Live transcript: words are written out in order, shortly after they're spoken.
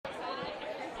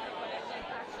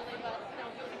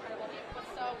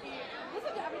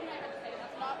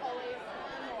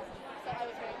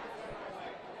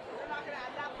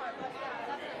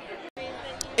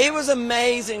It was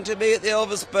amazing to be at the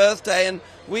Elvis birthday, and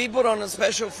we put on a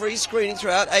special free screening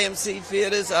throughout AMC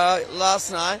theaters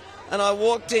last night. And I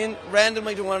walked in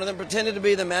randomly to one of them, pretended to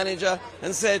be the manager,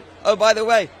 and said, "Oh, by the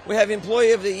way, we have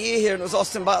Employee of the Year here," and it was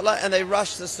Austin Butler, and they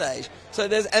rushed the stage. So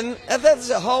that's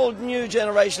a whole new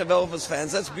generation of Elvis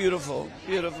fans. That's beautiful,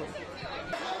 beautiful.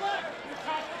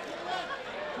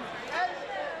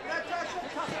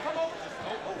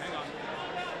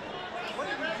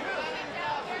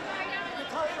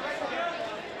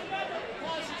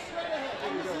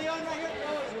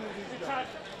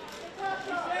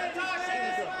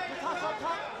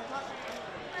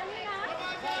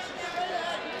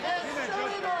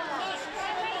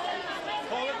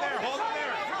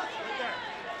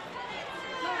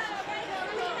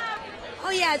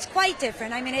 Oh yeah, it's quite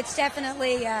different. I mean, it's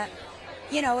definitely,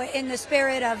 you know, in the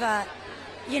spirit of a,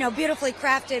 you know, beautifully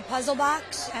crafted puzzle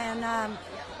box, and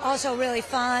also really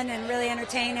fun and really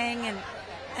entertaining,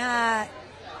 and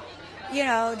you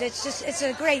know, it's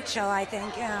a great show, I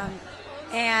think.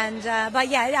 But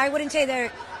yeah, I wouldn't say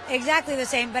they're exactly the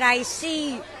same, but I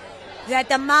see that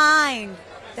the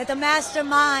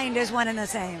mastermind is one and the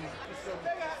same.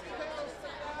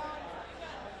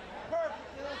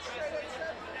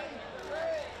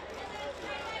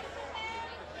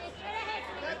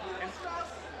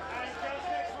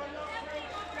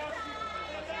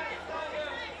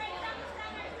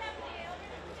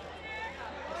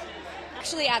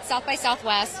 Actually, at South by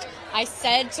Southwest, I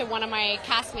said to one of my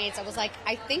castmates, I was like,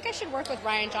 I think I should work with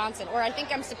Rian Johnson, or I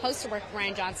think I'm supposed to work with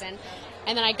Rian Johnson.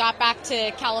 And then I got back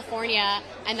to California,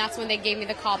 and that's when they gave me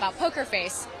the call about Poker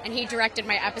Face, and he directed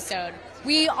my episode.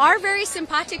 We are very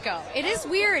simpatico. It is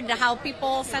weird how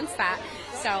people sense that.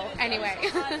 So anyway,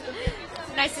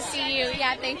 nice to see you.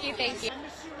 Yeah, thank you, thank you.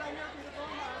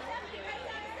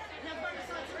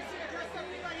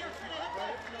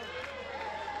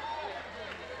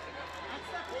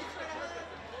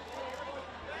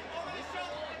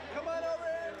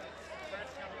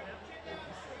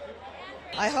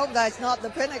 I hope that's not the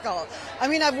pinnacle. I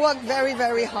mean, I've worked very,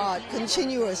 very hard,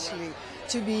 continuously,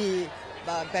 to be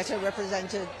better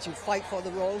represented, to fight for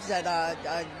the roles that are,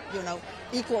 you know,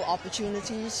 equal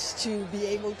opportunities, to be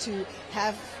able to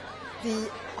have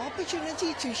the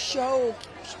opportunity to show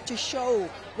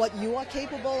what you are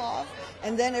capable of,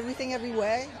 and then everything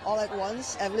everywhere all at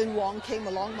once. Evelyn Wong came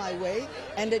along my way,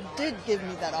 and it did give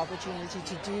me that opportunity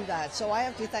to do that. So I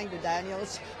have to thank the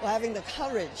Daniels for having the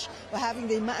courage, for having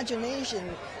the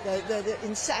imagination, the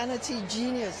insanity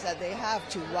genius that they have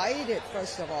to write it,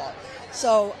 first of all.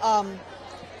 So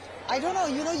I don't know,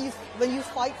 you know, when you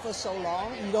fight for so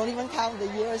long, you don't even count the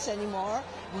years anymore.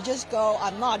 You just go,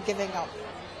 I'm not giving up.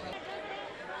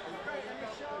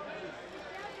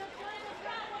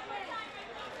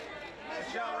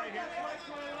 Right here.